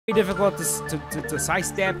difficult to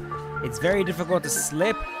sidestep. It's very difficult to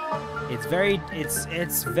slip. It's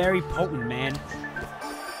very potent, man.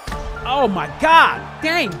 Oh my God!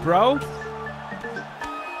 Dang, bro.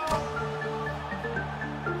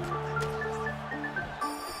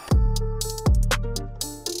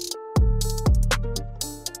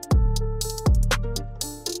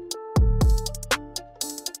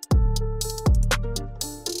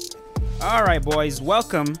 All right, boys,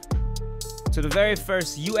 welcome to the very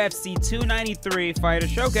first UFC 293 Fighter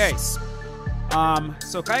Showcase.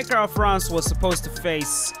 So Kai Kara-France was supposed to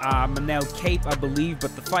face Manel Kape, I believe,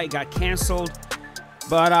 but the fight got canceled.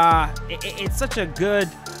 But he's such a good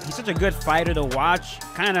fighter to watch.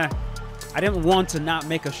 I didn't want to not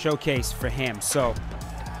make a showcase for him, so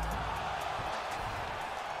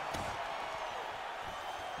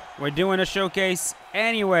we're doing a showcase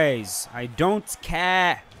anyways. I don't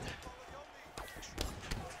care.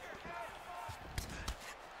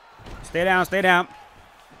 Stay down, stay down.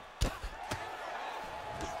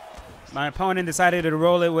 My opponent decided to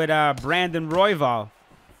roll it with Brandon Royval.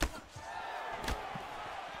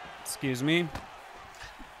 Excuse me.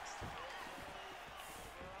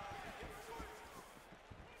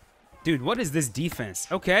 Dude, what is this defense?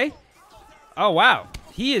 Okay. Oh, wow.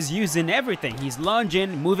 He is using everything. He's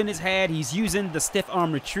lunging, moving his head. He's using the stiff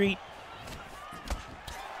arm retreat.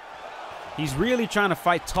 He's really trying to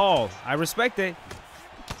fight tall. I respect it.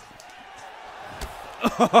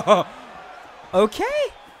 Okay.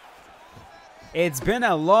 It's been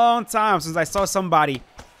a long time since I saw somebody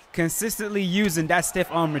consistently using that stiff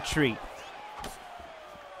arm retreat.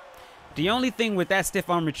 The only thing with that stiff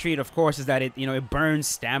arm retreat, of course, is that it burns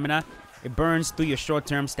stamina. It burns through your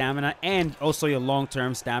short-term stamina and also your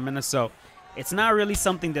long-term stamina. So it's not really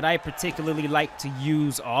something that I particularly like to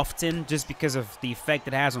use often just because of the effect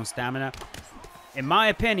it has on stamina. In my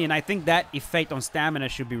opinion, I think that effect on stamina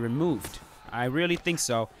should be removed. I really think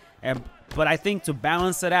so. But I think to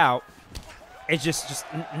balance it out, it's just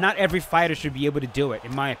not every fighter should be able to do it,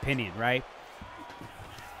 in my opinion, right?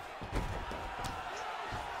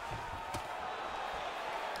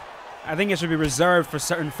 I think it should be reserved for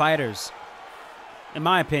certain fighters, in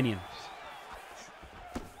my opinion.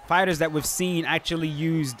 Fighters that we've seen actually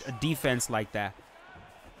used a defense like that.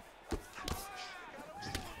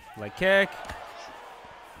 Leg kick.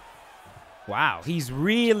 Wow, he's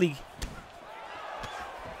really...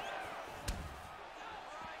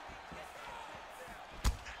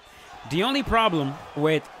 The only problem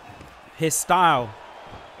with his style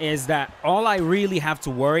is that all I really have to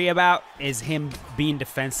worry about is him being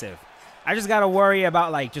defensive. I just got to worry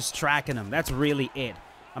about, like, just tracking him. That's really it.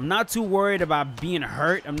 I'm not too worried about being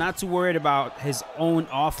hurt. I'm not too worried about his own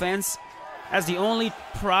offense. That's the only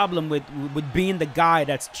problem with being the guy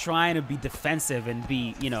that's trying to be defensive and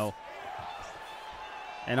be,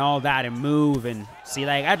 and all that and move and see,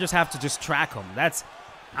 like, I just have to just track him.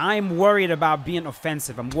 I'm worried about being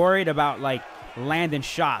offensive. I'm worried about, like, landing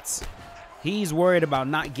shots. He's worried about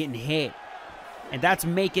not getting hit. And that's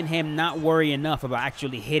making him not worry enough about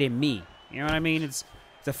actually hitting me. You know what I mean? It's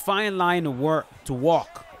a fine line to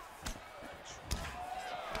walk.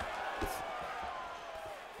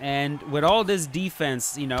 And with all this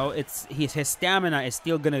defense, his stamina is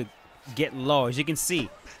still going to get low. As you can see,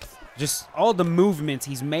 just all the movements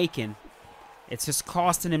he's making, it's just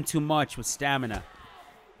costing him too much with stamina.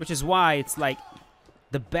 Which is why it's like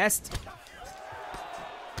the best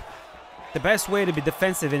way to be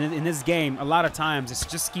defensive in this game a lot of times is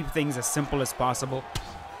just keep things as simple as possible.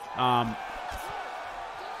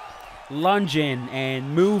 Lunging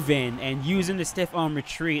and moving and using the stiff arm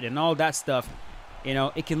retreat and all that stuff,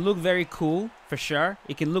 it can look very cool for sure.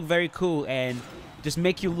 It can look very cool and just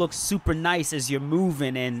make you look super nice as you're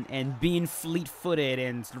moving and being fleet-footed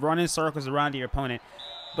and running circles around your opponent.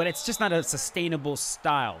 But it's just not a sustainable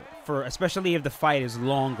style especially if the fight is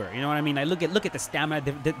longer. You know what I mean? Look at the stamina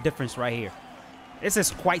difference right here. This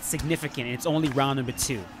is quite significant. It's only round number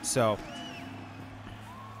 2. So,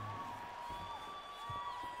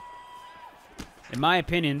 in my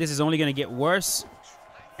opinion, this is only going to get worse,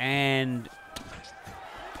 and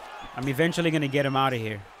I'm eventually going to get him out of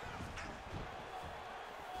here.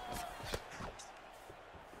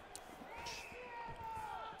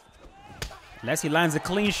 Unless he lands a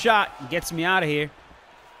clean shot and gets me out of here,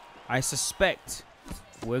 I suspect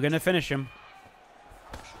we're going to finish him.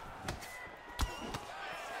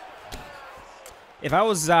 If I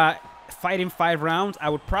was fighting 5 rounds, I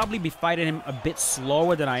would probably be fighting him a bit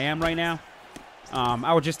slower than I am right now.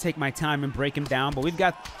 I would just take my time and break him down. But we've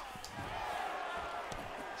got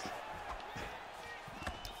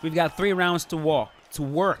 3 rounds to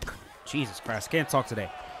work. Jesus Christ, can't talk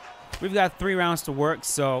today. We've got 3 rounds to work,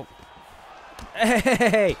 so...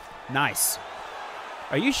 Hey! Nice.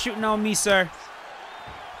 Are you shooting on me, sir?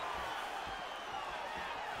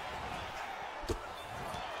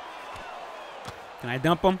 Can I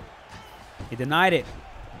dump him? He denied it.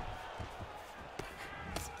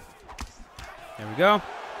 There we go.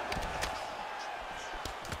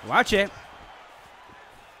 Watch it.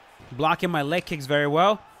 Blocking my leg kicks very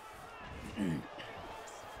well.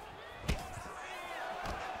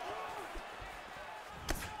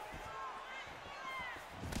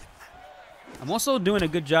 I'm also doing a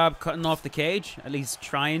good job cutting off the cage, at least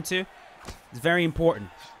trying to. It's very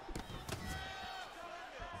important.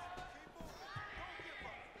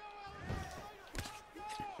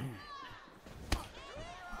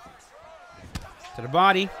 To the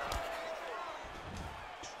body.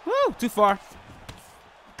 Woo, too far.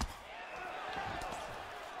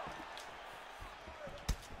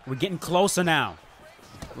 We're getting closer now.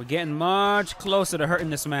 We're getting much closer to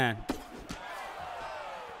hurting this man.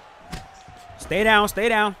 Stay down, stay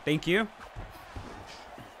down. Thank you.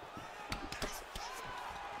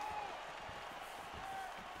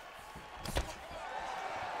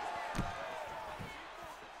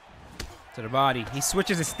 To the body. He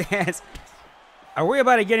switches his stance. Are we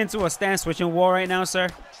about to get into a stance switching war right now, sir?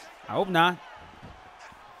 I hope not.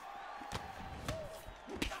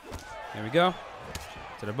 There we go.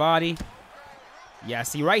 To the body. Yeah,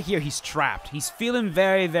 see, right here, he's trapped. He's feeling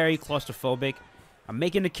very, very claustrophobic. I'm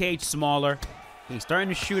making the cage smaller. He's starting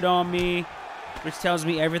to shoot on me, which tells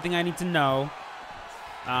me everything I need to know.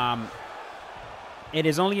 It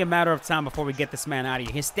is only a matter of time before we get this man out of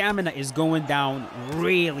here. His stamina is going down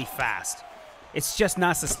really fast. It's just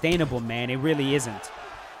not sustainable, man. It really isn't.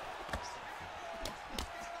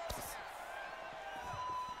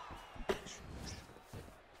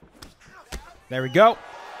 There we go.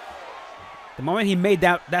 The moment he made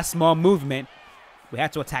that small movement, we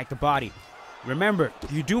had to attack the body. Remember,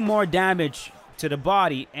 you do more damage to the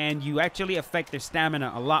body and you actually affect their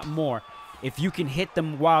stamina a lot more if you can hit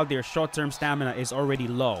them while their short-term stamina is already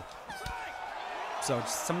low. So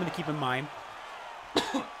just something to keep in mind.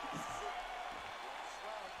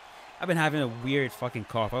 I've been having a weird fucking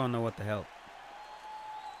cough. I don't know what the hell.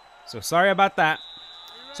 So sorry about that.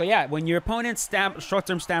 So yeah, when your opponent's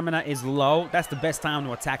short-term stamina is low, that's the best time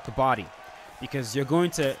to attack the body. Because you're going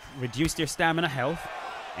to reduce their stamina health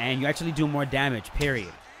and you actually do more damage,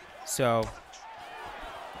 period. So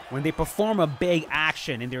when they perform a big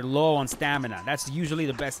action and they're low on stamina, that's usually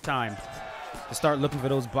the best time to start looking for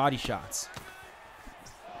those body shots.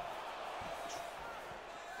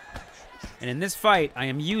 And in this fight, I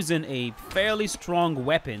am using a fairly strong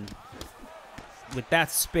weapon with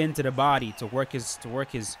that spin to the body to work his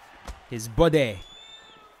body.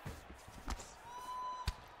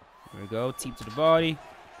 There we go, teep to the body.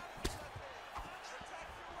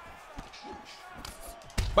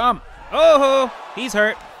 Bum! Oh, he's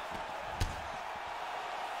hurt.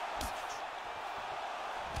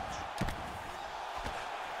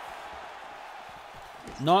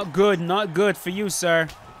 Not good for you, sir.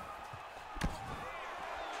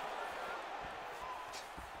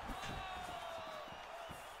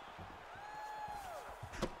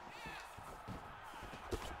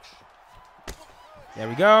 There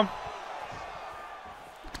we go.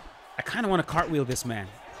 I kind of want to cartwheel this man.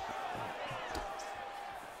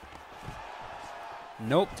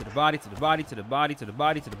 Nope. To the body, to the body, to the body, to the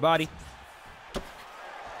body, to the body.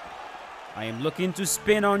 I am looking to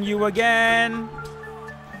spin on you again.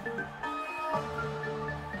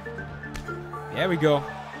 There we go.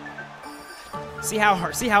 See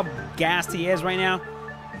how gassed he is right now?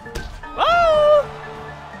 Oh!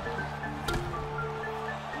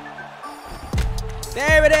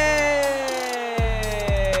 There it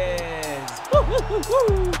is! Woo, woo, woo,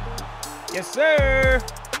 woo. Yes, sir!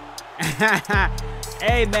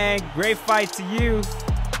 Hey, man, great fight to you.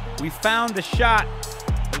 We found the shot.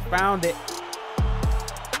 We found it.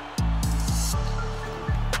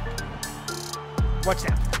 Watch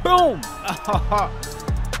that. Boom!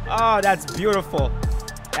 Oh, that's beautiful.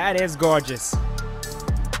 That is gorgeous. All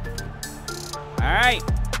right,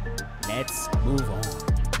 let's move on.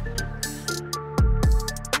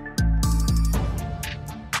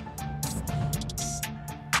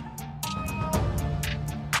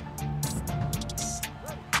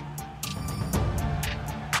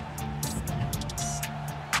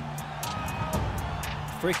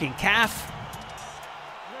 Freaking calf.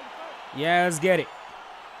 Yeah, let's get it.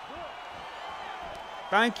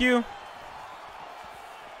 Thank you.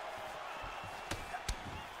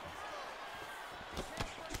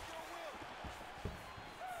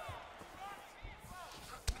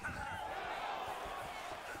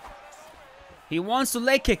 He wants to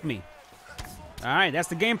leg kick me. All right, that's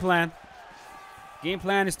the game plan. Game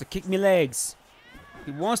plan is to kick me legs.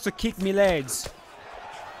 He wants to kick me legs.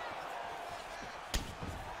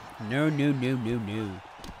 No, no, no, no, no.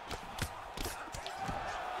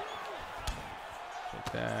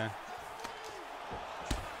 Okay.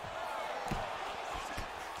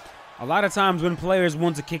 A lot of times when players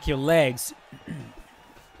want to kick your legs,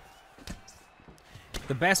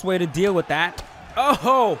 the best way to deal with that.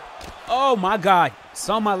 Oh my God.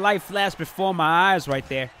 Saw my life flash before my eyes right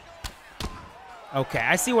there. Okay,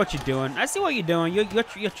 I see what you're doing. I see what you're doing.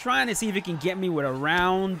 You're trying to see if you can get me with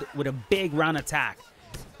a big round attack.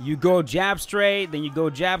 You go jab straight, then you go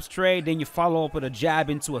jab straight, then you follow up with a jab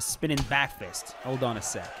into a spinning back fist. Hold on a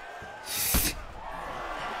sec.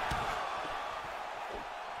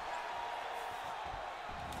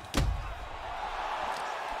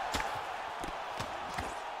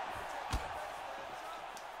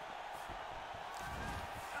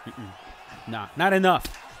 Nah, not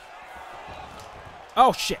enough.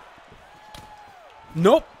 Oh, shit.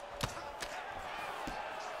 Nope.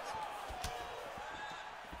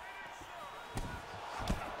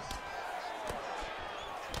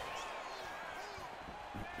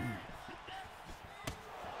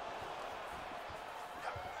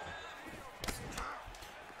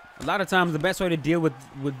 A lot of times the best way to deal with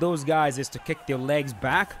those guys is to kick their legs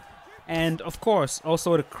back. And, of course,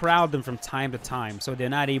 also to crowd them from time to time so they're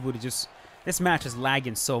not able to just... This match is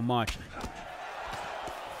lagging so much.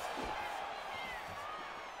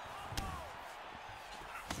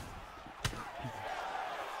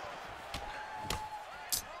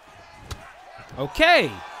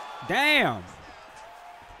 Okay. Damn.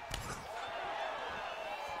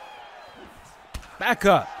 Back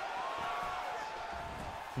up.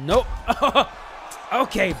 Nope.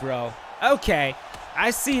 Okay, bro. Okay. I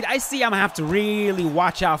see I'm gonna have to really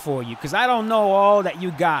watch out for you because I don't know all that you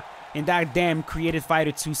got in that damn Creative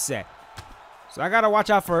Fighter 2 set. So I gotta watch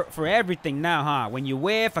out for everything now, huh? When you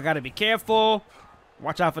whiff, I gotta be careful.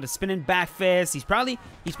 Watch out for the spinning back fist. He's probably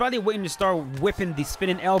waiting to start whipping the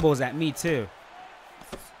spinning elbows at me too.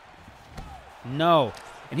 No.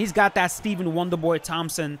 And he's got that Stephen Wonderboy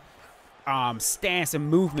Thompson stance and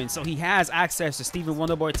movement, so he has access to Stephen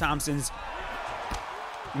Wonderboy Thompson's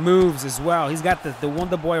moves as well. He's got the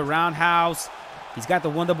Wonderboy roundhouse. He's got the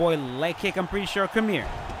Wonderboy leg kick, I'm pretty sure. Come here.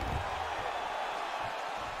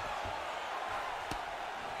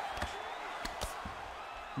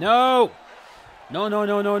 No. No, no,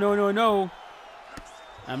 no, no, no, no, no.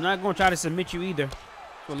 I'm not going to try to submit you either.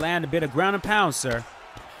 We'll land a bit of ground and pound, sir.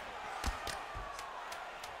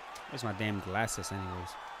 Where's my damn glasses anyways?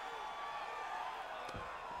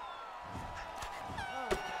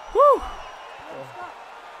 Woo!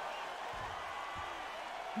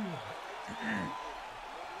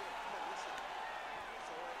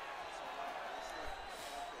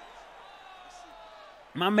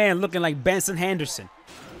 My man looking like Benson Henderson.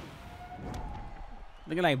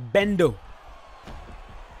 Looking like Bendo.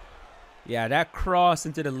 Yeah, that cross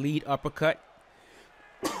into the lead uppercut.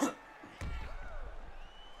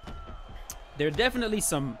 There are definitely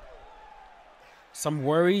some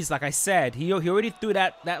worries. Like I said, he already threw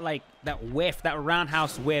that whiff, that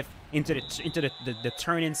roundhouse whiff into the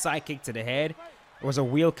turn-in side kick to the head. It was a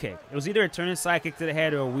wheel kick. It was either a turn-in side kick to the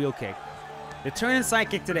head or a wheel kick. The turn-in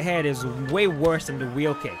side kick to the head is way worse than the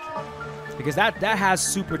wheel kick because that has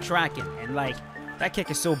super tracking, and like that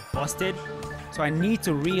kick is so busted. So I need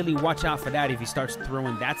to really watch out for that if he starts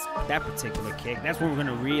throwing that particular kick. That's when we're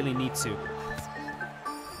gonna really need to.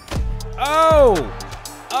 Oh!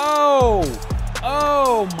 Oh!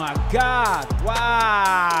 Oh my God!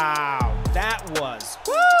 Wow! That was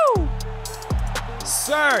woo!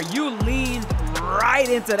 Sir, you leaned right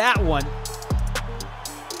into that one.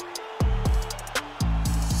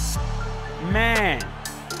 Man,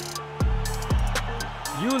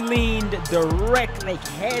 you leaned direct, like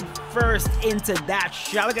head first into that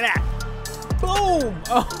shot. Look at that. Boom.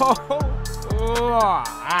 Oh,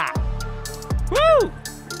 ah. Woo.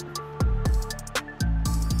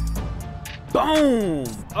 Boom.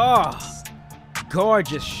 Oh,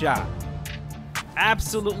 gorgeous shot.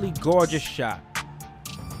 Absolutely gorgeous shot.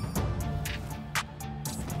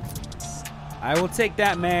 I will take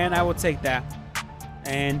that, man. I will take that.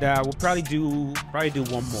 And we'll probably do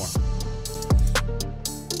one more.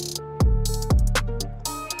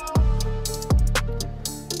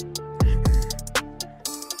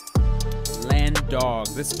 Land Dog.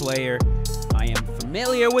 This player, I am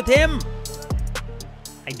familiar with him.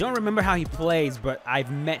 I don't remember how he plays, but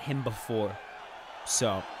I've met him before.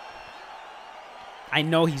 So I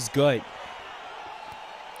know he's good.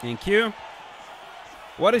 Thank you.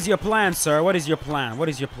 What is your plan, sir? What is your plan? What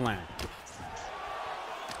is your plan?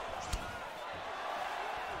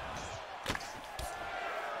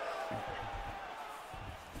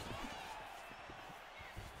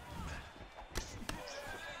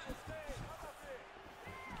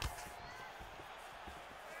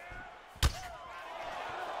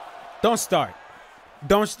 Don't start.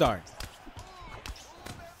 Don't start.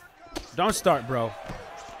 Don't start, bro.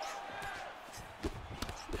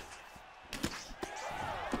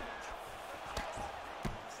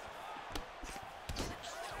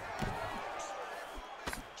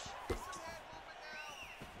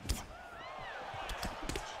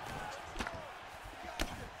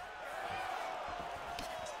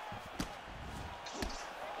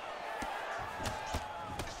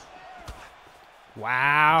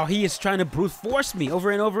 Wow, he is trying to brute force me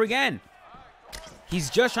over and over again.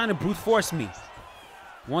 He's just trying to brute force me.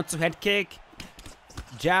 1-2 head kick.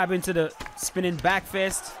 Jab into the spinning back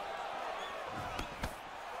fist.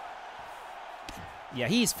 Yeah,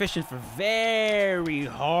 he's fishing for very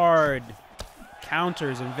hard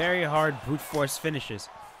counters and very hard brute force finishes.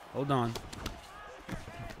 Hold on.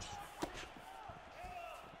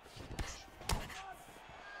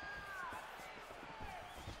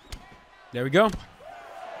 There we go.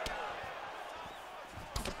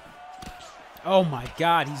 Oh my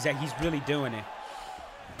God, he's really doing it.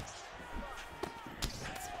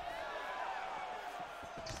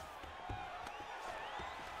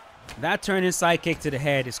 That turning side kick to the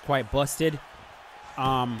head is quite busted.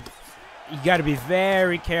 You got to be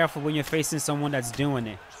very careful when you're facing someone that's doing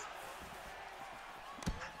it.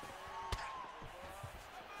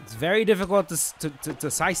 It's very difficult to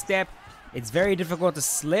sidestep. It's very difficult to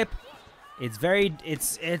slip. It's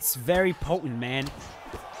very potent, man.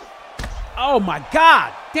 Oh my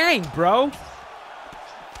God! Dang, bro.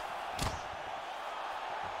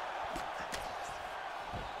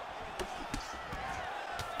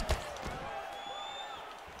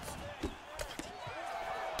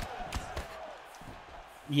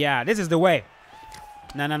 Yeah, this is the way.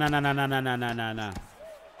 No. I'm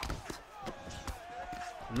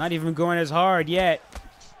not even going as hard yet.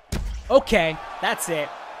 Okay, that's it.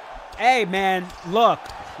 Hey, man, look,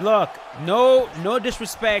 no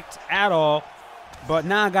disrespect at all, but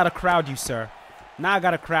now I gotta crowd you, sir. Now I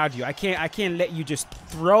gotta crowd you. I can't let you just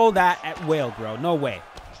throw that at will, bro. No way.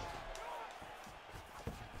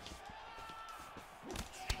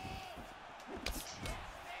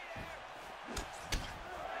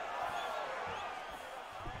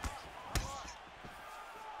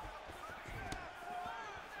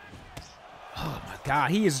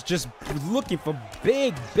 God, he is just looking for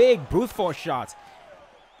big brute force shots.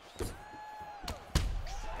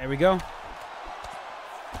 There we go.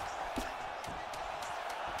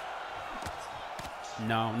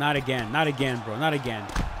 No, not again. Not again, bro. Not again.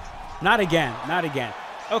 Not again. Not again.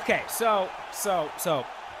 Okay, so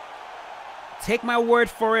take my word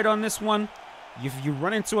for it on this one. If you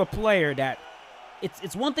run into a player that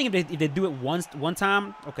it's one thing if they do it one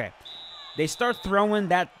time, okay. They start throwing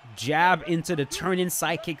that jab into the turn-in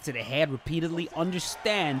side kick to the head repeatedly.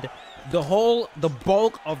 Understand the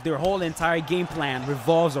bulk of their whole entire game plan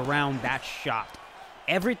revolves around that shot.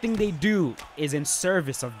 Everything they do is in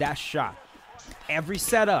service of that shot. Every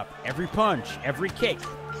setup, every punch, every kick,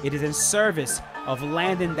 it is in service of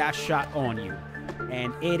landing that shot on you.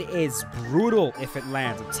 And it is brutal if it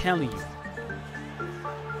lands, I'm telling you.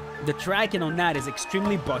 The tracking on that is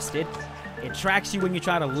extremely busted. It tracks you when you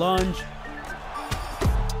try to lunge.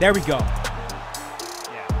 There we go.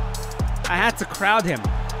 Yeah. I had to crowd him.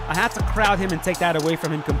 I had to crowd him and take that away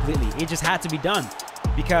from him completely. It just had to be done.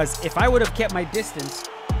 Because if I would have kept my distance,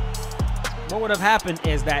 what would have happened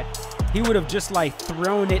is that he would have just like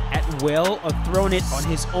thrown it at will or thrown it on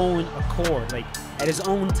his own accord. Like at his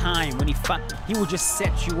own time when he would just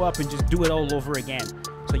set you up and just do it all over again.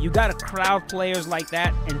 So you gotta crowd players like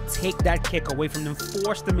that and take that kick away from them,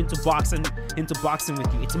 force them into boxing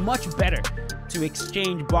with you. It's much better to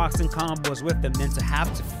exchange boxing combos with them than to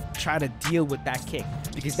have to try to deal with that kick,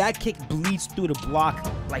 because that kick bleeds through the block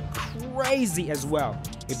like crazy as well.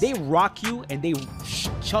 If they rock you and they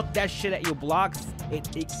chuck that shit at your block,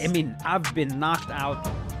 I mean, I've been knocked out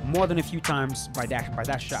more than a few times by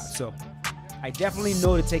that shot. So I definitely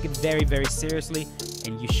know to take it very, very seriously,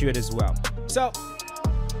 and you should as well. So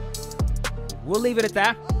we'll leave it at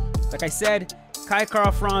that. Like I said, Kai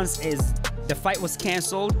Kara-France the fight was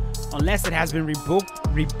canceled unless it has been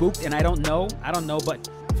rebooked, and I don't know, but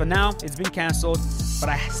for now it's been canceled. But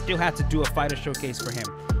I still had to do a fighter showcase for him.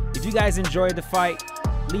 If you guys enjoyed the fight,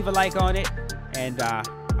 leave a like on it, and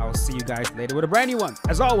I'll see you guys later with a brand new one.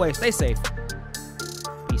 As always, stay safe.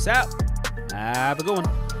 Peace out. Have a good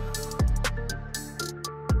one.